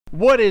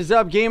What is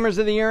up, gamers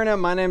of the internet?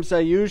 My name's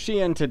Scyushi,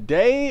 and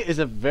today is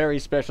a very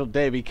special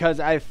day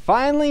because I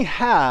finally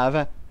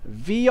have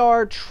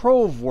VR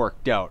Trove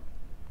worked out.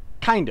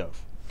 Kind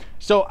of.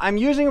 So I'm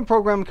using a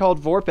program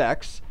called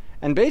VorpX,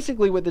 and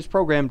basically what this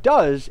program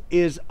does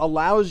is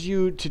allows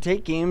you to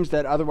take games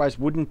that otherwise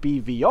wouldn't be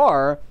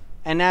VR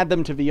and add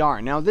them to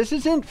VR. Now, this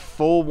isn't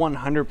full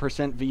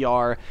 100%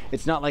 VR.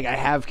 It's not like I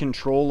have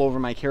control over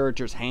my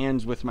character's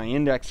hands with my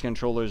index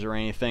controllers or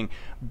anything,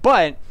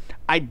 but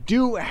I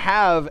do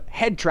have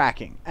head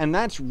tracking, and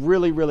that's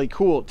really, really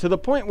cool, to the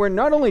point where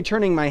not only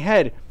turning my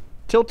head,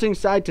 tilting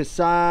side to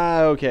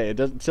side, okay,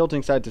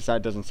 tilting side to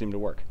side doesn't seem to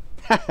work.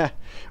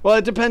 Well,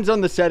 it depends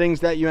on the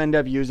settings that you end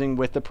up using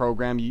with the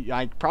program.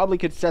 I probably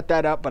could set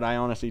that up, but I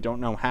honestly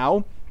don't know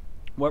how.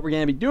 What we're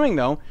going to be doing,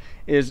 though,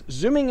 is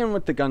zooming in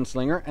with the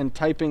gunslinger and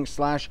typing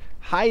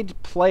 /hide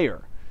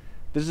player.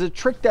 This is a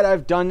trick that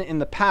I've done in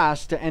the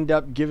past to end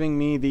up giving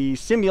me the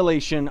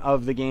simulation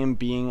of the game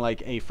being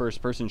like a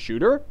first-person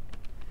shooter.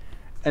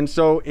 And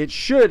so it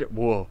should,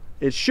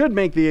 it should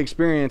make the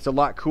experience a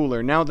lot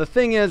cooler. Now, the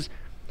thing is,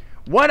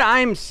 what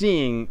I'm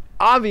seeing,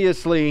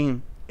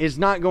 obviously, is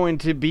not going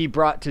to be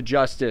brought to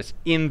justice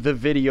in the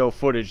video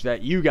footage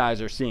that you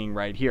guys are seeing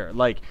right here.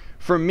 Like,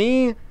 for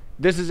me,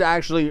 this is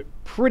actually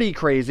pretty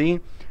crazy.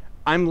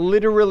 I'm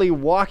literally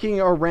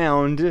walking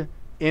around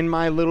in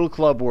my little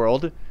club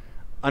world.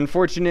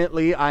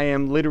 Unfortunately, I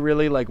am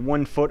literally like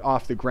 1 foot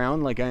off the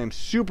ground. Like, I am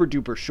super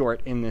duper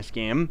short in this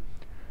game.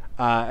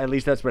 At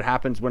least that's what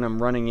happens when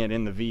I'm running it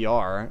in the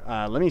VR.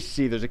 Let me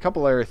see. There's a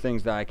couple other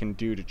things that I can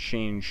do to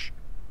change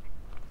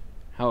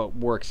how it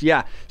works.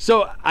 Yeah,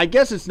 so I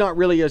guess it's not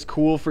really as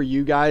cool for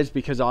you guys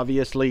because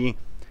obviously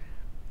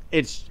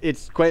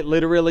it's quite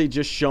literally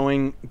just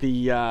showing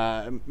the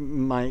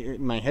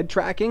my head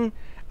tracking.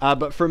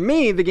 But for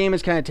me, the game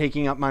is kind of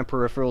taking up my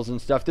peripherals and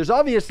stuff. There's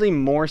obviously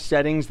more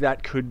settings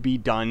that could be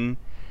done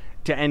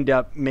to end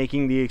up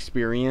making the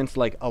experience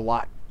like a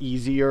lot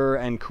easier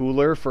and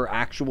cooler for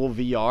actual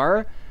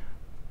VR.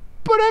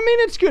 But I mean,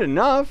 it's good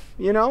enough,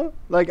 you know?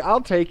 Like,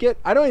 I'll take it.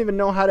 I don't even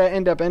know how to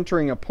end up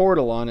entering a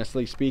portal,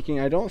 honestly speaking.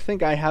 I don't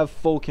think I have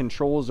full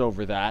controls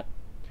over that.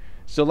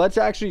 So let's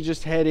actually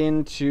just head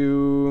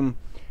into,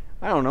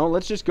 I don't know,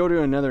 let's just go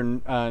to another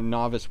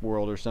novice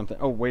world or something.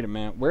 Oh, wait a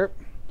minute. Where?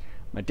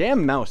 My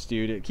damn mouse,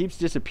 dude. It keeps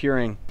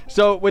disappearing.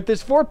 So with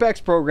this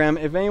VorpX program,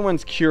 if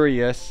anyone's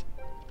curious,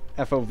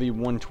 FOV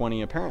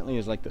 120 apparently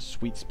is like the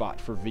sweet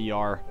spot for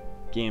VR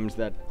games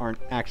that aren't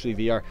actually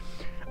VR.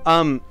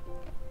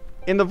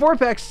 In the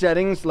VorpX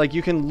settings, like,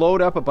 you can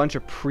load up a bunch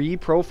of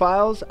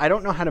pre-profiles. I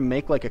don't know how to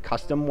make like a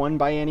custom one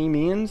by any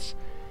means,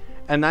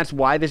 and that's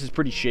why this is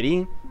pretty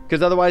shitty.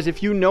 Because otherwise,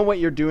 if you know what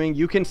you're doing,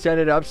 you can set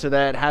it up so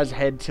that it has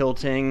head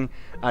tilting.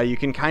 You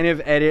can kind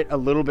of edit a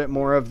little bit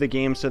more of the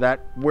game so that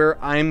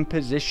where I'm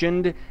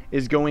positioned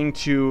is going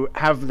to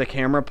have the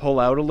camera pull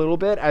out a little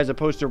bit, as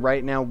opposed to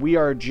right now, we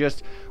are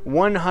just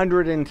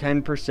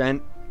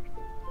 110%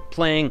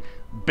 playing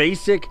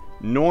basic,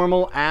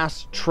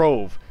 normal-ass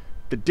Trove.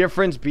 The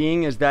difference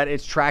being is that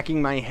it's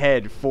tracking my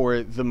head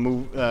for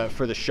the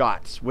for the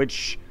shots,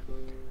 which,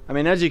 I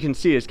mean, as you can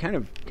see, is kind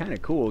of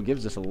cool. It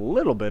gives us a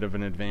little bit of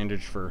an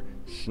advantage for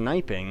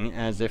sniping,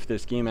 as if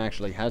this game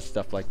actually has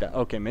stuff like that.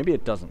 Okay, maybe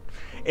it doesn't.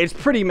 It's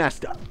pretty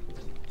messed up.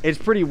 It's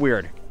pretty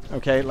weird.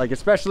 Okay, like,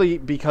 especially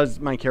because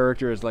my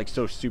character is like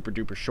so super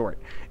duper short.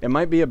 It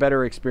might be a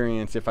better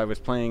experience if I was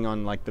playing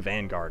on like the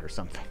Vanguard or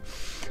something.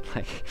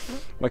 Like,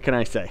 what can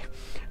I say?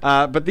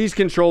 But these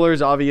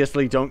controllers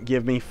obviously don't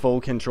give me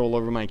full control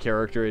over my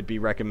character. It'd be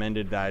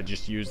recommended that I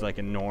just use like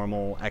a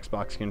normal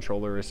Xbox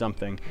controller or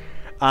something.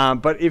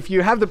 But if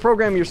you have the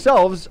program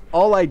yourselves,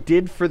 all I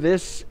did for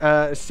this,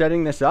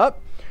 setting this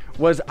up,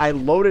 was I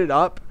loaded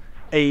up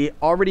a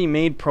already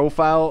made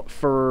profile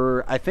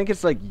for, I think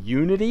it's like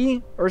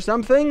Unity or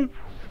something.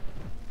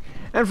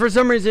 And for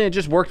some reason, it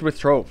just worked with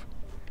Trove.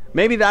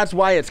 Maybe that's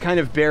why it's kind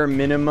of bare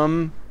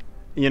minimum.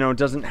 You know,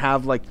 doesn't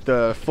have like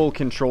the full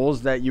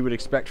controls that you would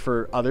expect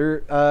for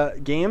other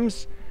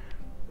games.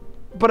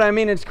 But I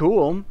mean, it's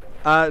cool.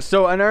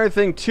 So another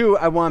thing too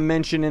I want to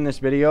mention in this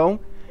video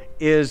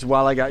is,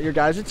 while I got your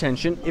guys'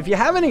 attention, if you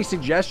have any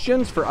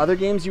suggestions for other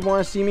games you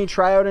want to see me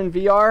try out in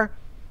VR,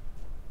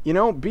 you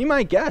know, be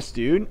my guest,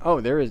 dude. Oh,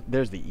 there's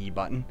the E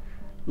button.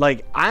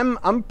 Like,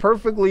 I'm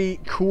perfectly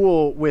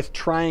cool with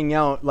trying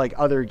out like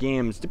other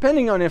games,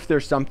 depending on if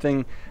there's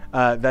something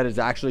that is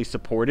actually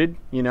supported,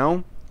 you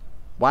know.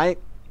 Why?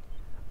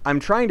 I'm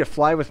trying to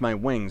fly with my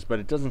wings, but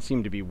it doesn't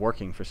seem to be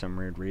working for some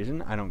weird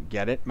reason. I don't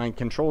get it. My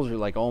controls are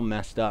like all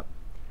messed up.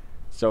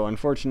 So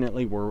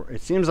unfortunately, it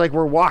seems like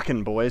we're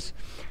walking, boys.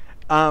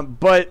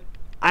 But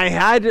I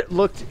had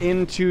looked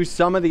into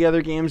some of the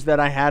other games that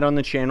I had on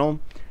the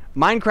channel.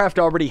 Minecraft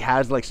already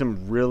has like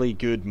some really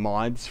good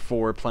mods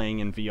for playing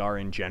in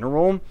VR in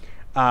general.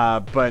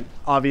 But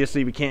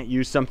obviously we can't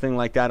use something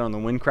like that on the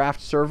Minecraft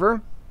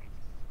server,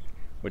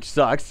 which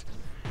sucks.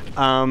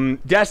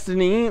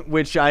 Destiny,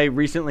 which I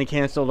recently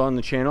canceled on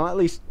the channel, at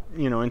least,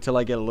 you know, until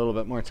I get a little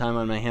bit more time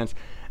on my hands.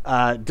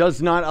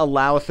 does not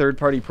allow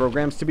third-party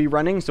programs to be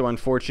running. So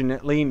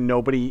unfortunately,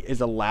 nobody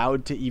is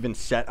allowed to even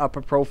set up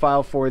a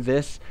profile for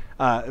this,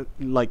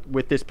 like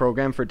with this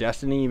program for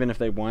Destiny, even if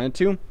they wanted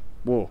to.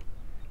 Whoa.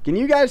 Can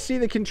you guys see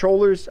the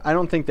controllers? I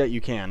don't think that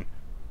you can.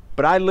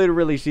 But I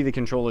literally see the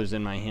controllers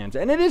in my hands.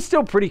 And it is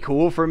still pretty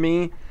cool for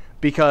me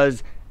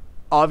because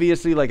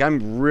obviously, like,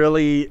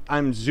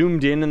 I'm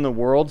zoomed in the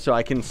world, so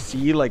I can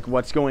see, like,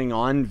 what's going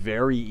on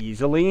very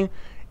easily.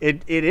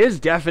 It is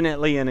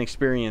definitely an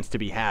experience to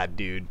be had,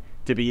 dude.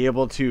 To be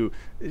able to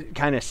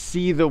kind of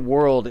see the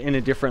world in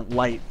a different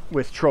light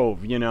with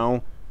Trove, you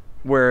know?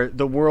 Where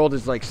the world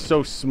is, like,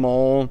 so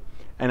small,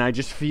 and I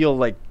just feel,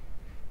 like,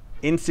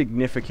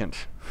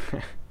 insignificant.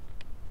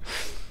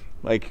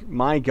 Like,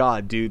 my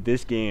God, dude,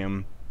 this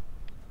game,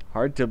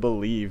 hard to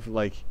believe,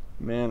 like,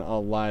 man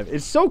alive.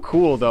 It's so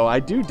cool, though. I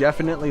do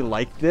definitely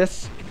like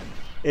this.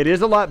 It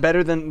is a lot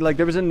better than, like,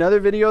 there was another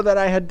video that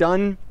I had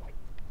done.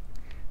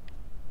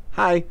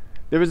 Hi.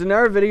 There was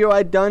another video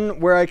I'd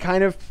done where I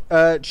kind of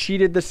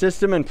cheated the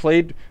system and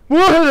played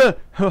Trove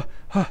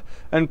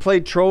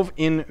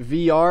in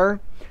VR.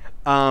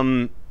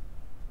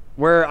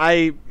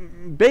 Where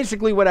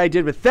basically what I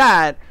did with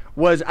that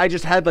was I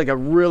just had like a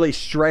really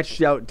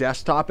stretched out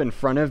desktop in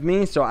front of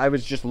me, so I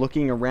was just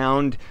looking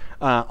around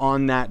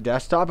on that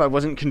desktop. I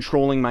wasn't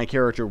controlling my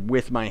character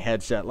with my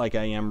headset like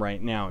I am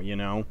right now, you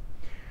know?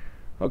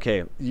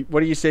 Okay,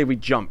 what do you say we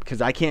jump?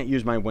 Because I can't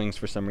use my wings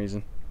for some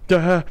reason.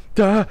 Duh,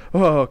 duh,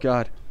 oh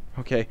God.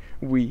 Okay,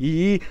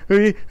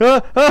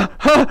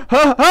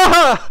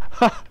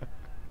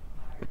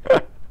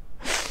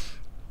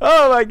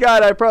 oh my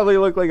God, I probably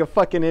look like a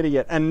fucking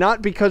idiot. And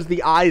not because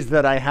the eyes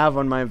that I have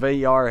on my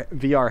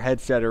VR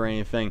headset or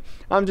anything.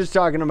 I'm just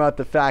talking about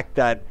the fact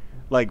that,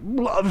 like,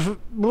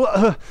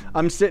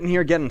 I'm sitting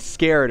here getting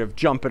scared of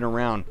jumping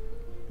around.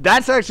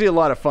 That's actually a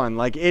lot of fun.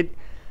 Like, it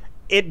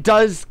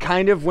does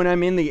kind of, when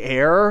I'm in the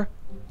air,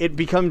 it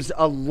becomes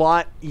a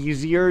lot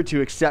easier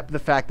to accept the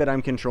fact that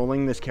I'm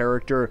controlling this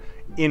character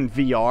in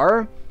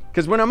VR.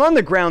 Because when I'm on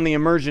the ground, the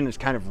immersion is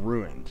kind of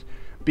ruined.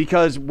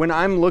 Because when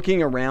I'm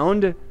looking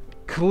around,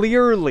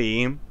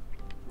 clearly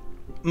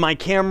my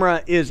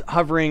camera is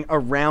hovering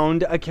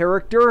around a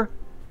character,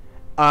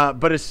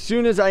 but as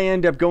soon as I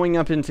end up going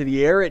up into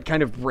the air, it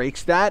kind of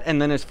breaks that,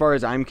 and then as far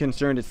as I'm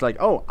concerned, it's like,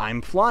 oh,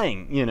 I'm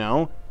flying, you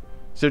know?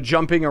 So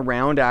jumping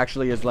around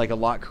actually is like a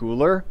lot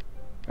cooler.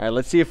 All right,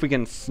 let's see if we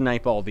can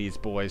snipe all these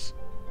boys.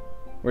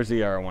 Where's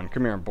the other one?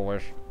 Come here,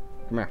 boys.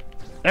 Come here.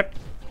 Yep.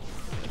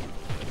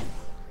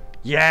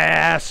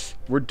 Yes!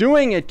 We're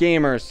doing it,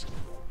 gamers.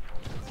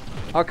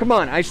 Oh, come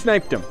on, I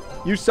sniped him.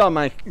 You saw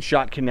my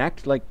shot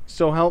connect, like,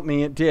 so help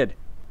me, it did.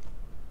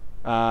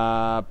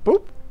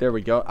 Boop. There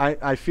we go.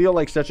 I feel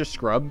like such a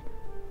scrub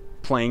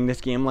playing this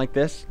game like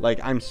this.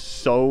 Like, I'm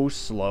so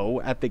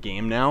slow at the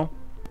game now.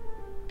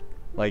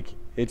 Like,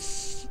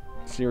 it's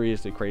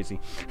seriously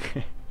crazy.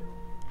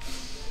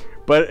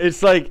 But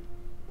it's like,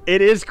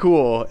 it is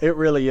cool. It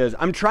really is.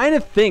 I'm trying to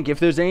think if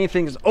there's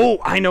anything. Oh,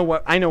 I know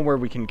where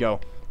we can go.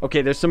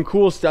 Okay, there's some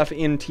cool stuff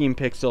in Team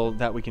Pixel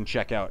that we can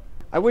check out.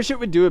 I wish it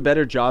would do a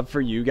better job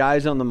for you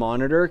guys on the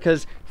monitor,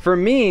 because for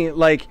me,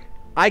 like,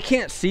 I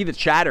can't see the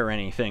chat or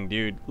anything,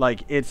 dude.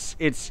 Like, it's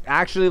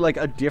actually like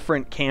a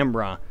different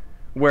camera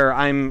where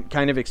I'm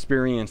kind of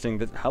experiencing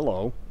that.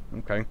 Hello.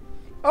 Okay.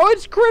 Oh,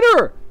 it's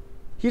Critter.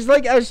 He's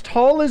like as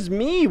tall as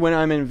me when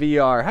I'm in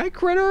VR. Hi,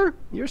 Critter.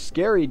 You're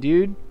scary,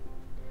 dude.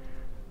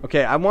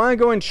 Okay, I want to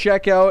go and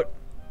check out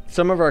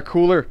some of our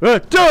cooler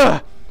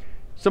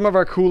some of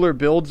our cooler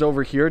builds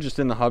over here just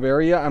in the hub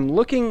area. I'm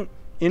looking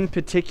in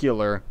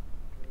particular.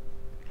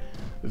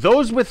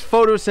 Those with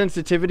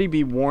photosensitivity,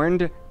 be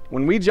warned,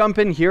 when we jump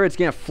in here, it's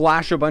going to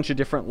flash a bunch of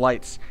different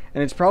lights.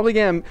 And it's probably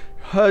going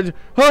to...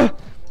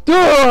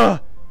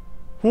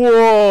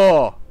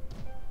 Whoa!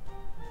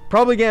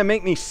 Probably going to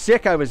make me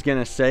sick, I was going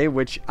to say,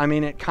 which, I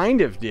mean, it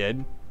kind of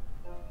did.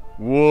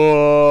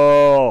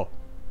 Whoa!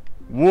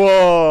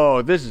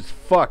 Whoa! This is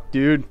fucked,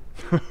 dude.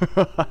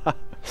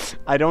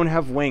 I don't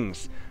have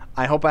wings.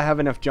 I hope I have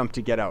enough jump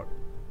to get out.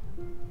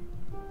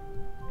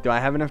 Do I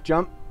have enough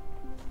jump?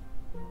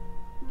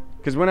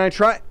 Because when I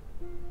try...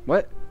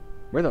 What?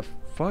 Where the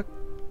fuck?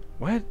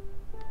 What?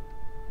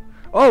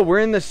 Oh, we're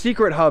in the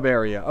secret hub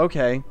area.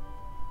 Okay.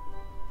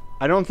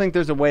 I don't think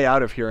there's a way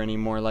out of here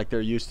anymore like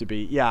there used to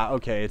be. Yeah,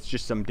 okay. It's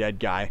just some dead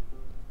guy.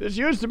 This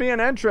used to be an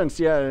entrance.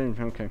 Yeah,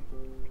 okay.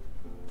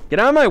 Get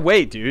out of my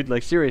way, dude.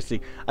 Like,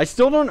 seriously. I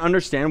still don't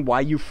understand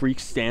why you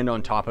freaks stand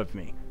on top of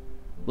me.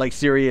 Like,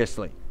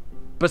 seriously.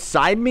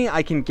 Beside me,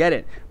 I can get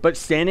it. But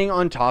standing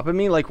on top of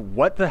me, like,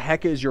 what the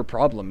heck is your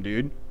problem,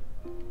 dude?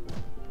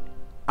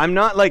 I'm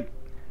not, like...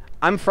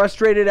 I'm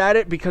frustrated at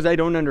it because I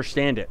don't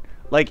understand it.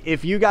 Like,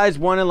 if you guys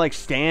want to, like,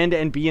 stand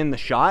and be in the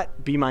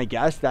shot, be my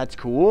guest, that's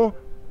cool.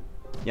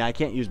 Yeah, I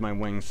can't use my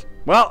wings.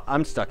 Well,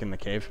 I'm stuck in the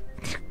cave.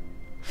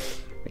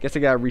 I guess I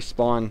gotta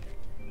respawn.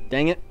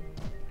 Dang it.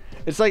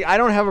 It's like, I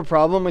don't have a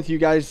problem with you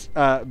guys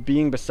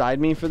being beside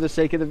me for the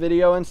sake of the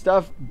video and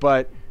stuff,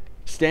 but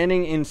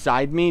standing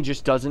inside me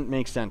just doesn't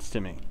make sense to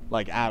me.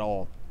 Like, at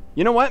all.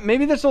 You know what?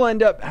 Maybe this will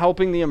end up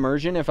helping the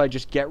immersion if I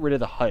just get rid of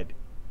the HUD.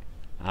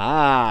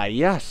 Ah,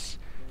 yes.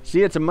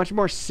 See, it's a much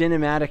more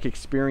cinematic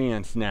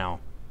experience now.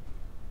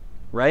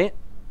 Right?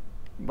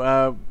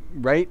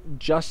 Right?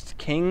 Just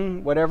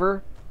King,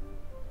 whatever.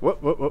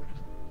 Whoop.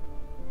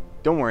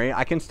 Don't worry,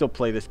 I can still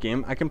play this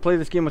game. I can play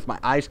this game with my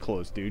eyes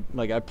closed, dude.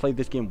 Like, I played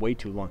this game way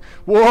too long.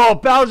 Whoa,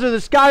 Bowser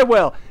the Sky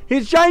Whale!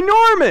 He's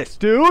ginormous,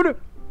 dude!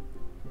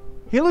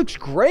 He looks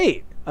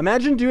great.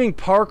 Imagine doing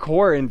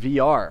parkour in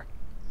VR.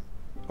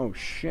 Oh,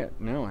 shit.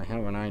 Now I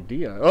have an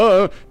idea.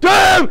 Oh,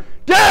 damn!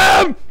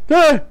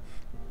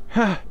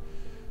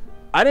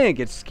 I didn't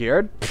get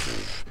scared.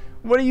 Pfft,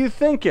 what are you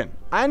thinking?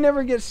 I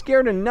never get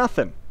scared of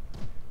nothing.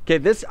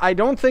 Okay, I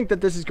don't think that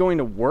this is going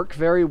to work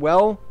very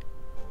well.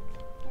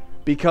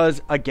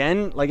 Because,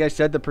 again, like I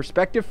said, the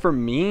perspective for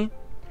me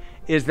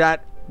is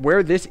that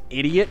where this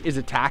idiot is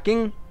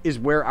attacking is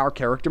where our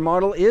character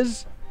model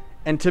is.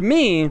 And to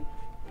me,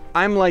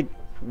 I'm like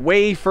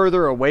way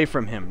further away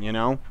from him, you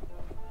know?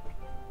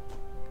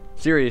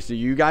 Seriously,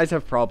 you guys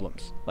have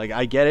problems. Like,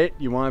 I get it.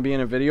 You want to be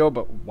in a video,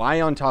 but why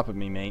on top of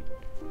me, mate?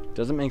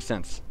 Doesn't make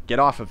sense. Get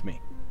off of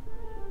me.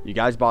 You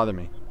guys bother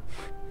me.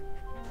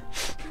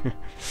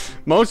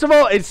 Most of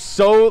all, it's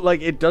so,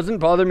 like, it doesn't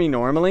bother me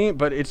normally,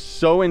 but it's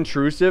so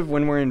intrusive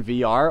when we're in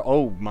VR.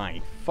 Oh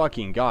my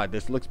fucking god,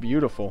 this looks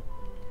beautiful.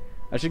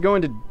 I should go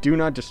into do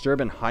not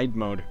disturb and hide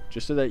mode,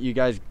 just so that you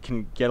guys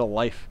can get a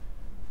life.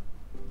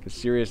 Because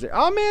seriously,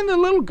 oh man, the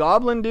little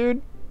goblin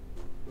dude.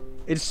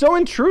 It's so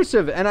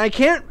intrusive, and I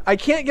can't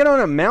get on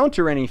a mount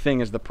or anything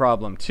is the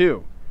problem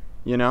too.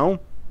 You know?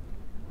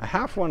 I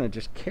half want to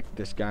just kick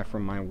this guy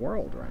from my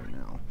world right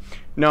now.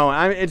 No,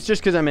 it's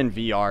just because I'm in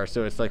VR,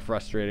 so it's like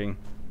frustrating.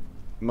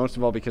 Most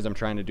of all because I'm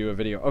trying to do a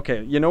video.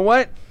 Okay, you know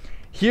what?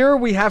 Here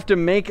we have to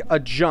make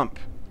a jump.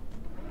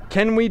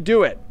 Can we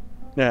do it?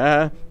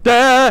 I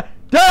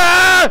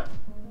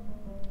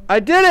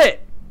did it!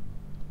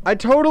 I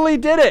totally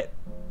did it!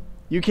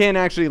 You can't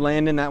actually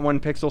land in that 1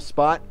 pixel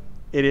spot.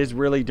 It is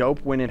really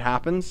dope when it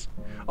happens.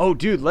 Oh,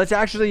 dude, let's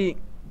actually...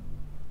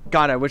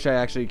 God, I wish I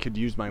actually could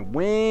use my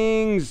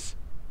wings.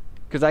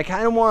 Because I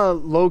kind of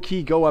want to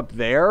low-key go up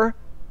there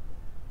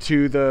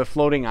to the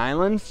floating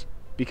islands.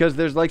 Because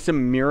there's like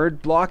some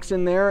mirrored blocks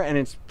in there and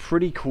it's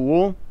pretty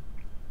cool.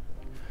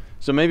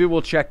 So maybe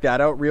we'll check that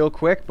out real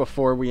quick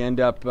before we end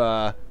up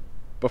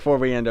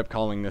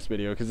calling this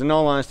video. Because in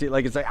all honesty,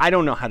 like, it's like I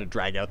don't know how to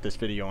drag out this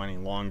video any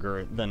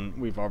longer than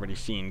we've already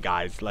seen,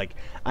 guys. Like,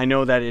 I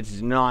know that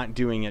it's not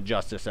doing it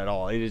justice at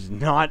all. It is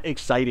not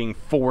exciting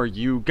for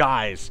you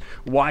guys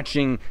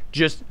watching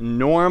just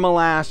normal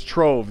ass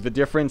Trove. The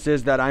difference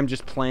is that I'm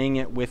just playing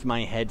it with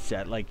my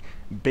headset. Like,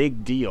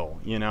 big deal,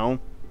 you know?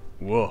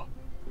 Whoa.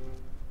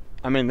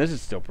 I mean, this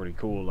is still pretty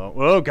cool, though.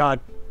 Oh, God.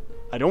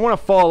 I don't want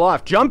to fall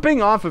off.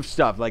 Jumping off of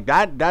stuff like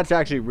that, that's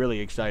actually really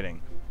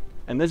exciting.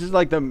 And this is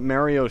like the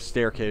Mario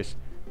staircase.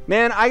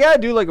 Man, I got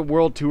to do like a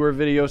world tour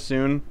video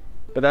soon.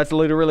 But that's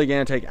literally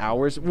going to take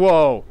hours.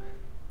 Whoa.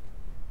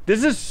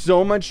 This is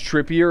so much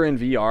trippier in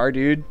VR,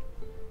 dude.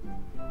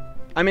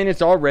 I mean,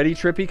 it's already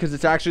trippy because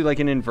it's actually like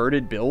an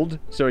inverted build.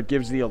 So it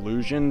gives the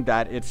illusion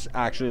that it's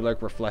actually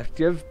like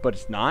reflective, but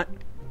it's not.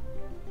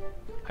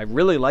 I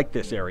really like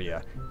this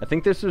area. I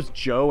think this was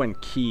Joe and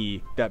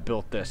Key that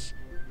built this.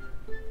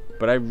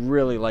 But I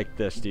really like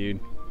this,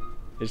 dude.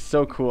 It's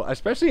so cool.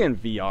 Especially in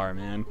VR,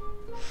 man.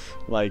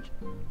 Like,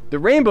 the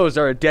rainbows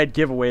are a dead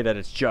giveaway that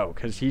it's Joe.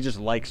 Because he just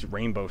likes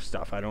rainbow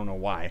stuff. I don't know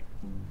why.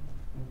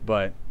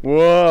 But,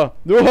 whoa.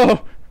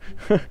 Whoa.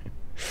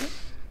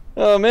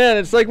 Oh, man.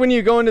 It's like when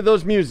you go into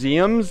those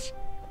museums.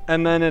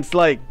 And then it's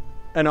like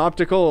an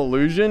optical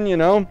illusion, you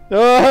know?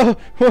 Oh,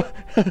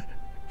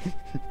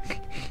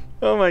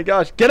 oh my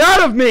gosh. Get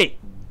out of me!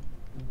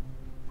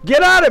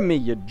 Get out of me,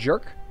 you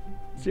jerk.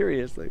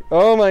 Seriously.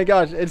 Oh my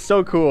gosh. It's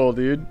so cool,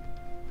 dude.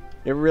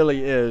 It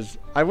really is.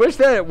 I wish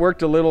that it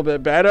worked a little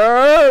bit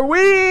better.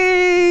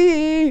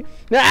 Whee!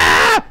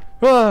 Ah!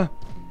 Oh.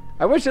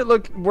 I wish it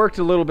worked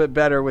a little bit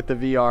better with the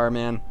VR,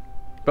 man.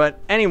 But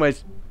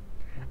anyways,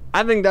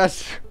 I think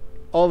that's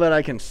all that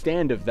I can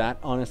stand of that,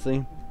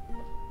 honestly.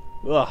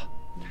 Ugh.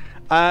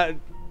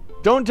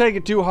 Don't take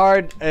it too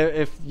hard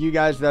if you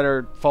guys that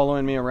are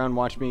following me around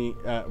watch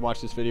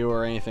this video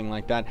or anything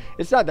like that.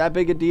 It's not that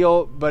big a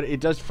deal, but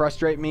it does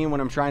frustrate me when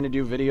I'm trying to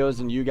do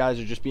videos and you guys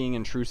are just being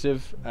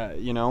intrusive.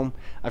 You know,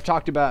 I've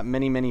talked about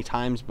many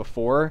times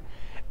before,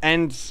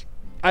 and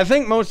I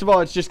think most of all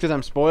it's just because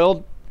I'm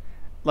spoiled.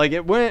 Like,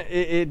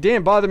 it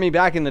didn't bother me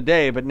back in the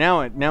day, but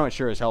now it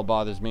sure as hell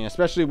bothers me,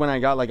 especially when I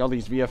got like all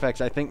these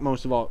VFX. I think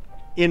most of all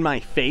in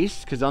my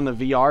face, because on the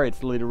VR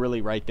it's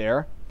literally right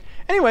there.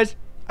 Anyways,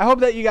 I hope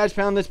that you guys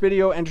found this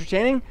video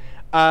entertaining.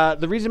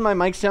 The reason my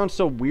mic sounds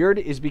so weird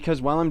is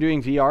because while I'm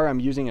doing VR, I'm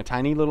using a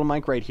tiny little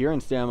mic right here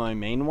instead of my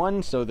main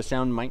one, so the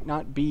sound might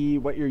not be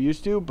what you're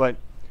used to, but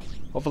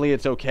hopefully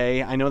it's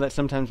okay. I know that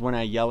sometimes when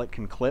I yell it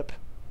can clip.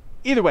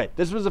 Either way,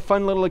 this was a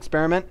fun little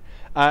experiment.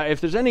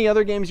 If there's any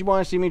other games you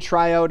want to see me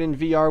try out in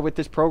VR with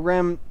this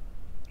program,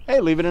 hey,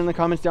 leave it in the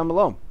comments down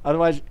below.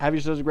 Otherwise, have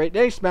yourselves a great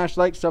day. Smash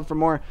like, sub for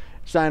more.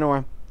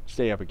 Sayonara.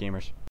 Stay epic, gamers.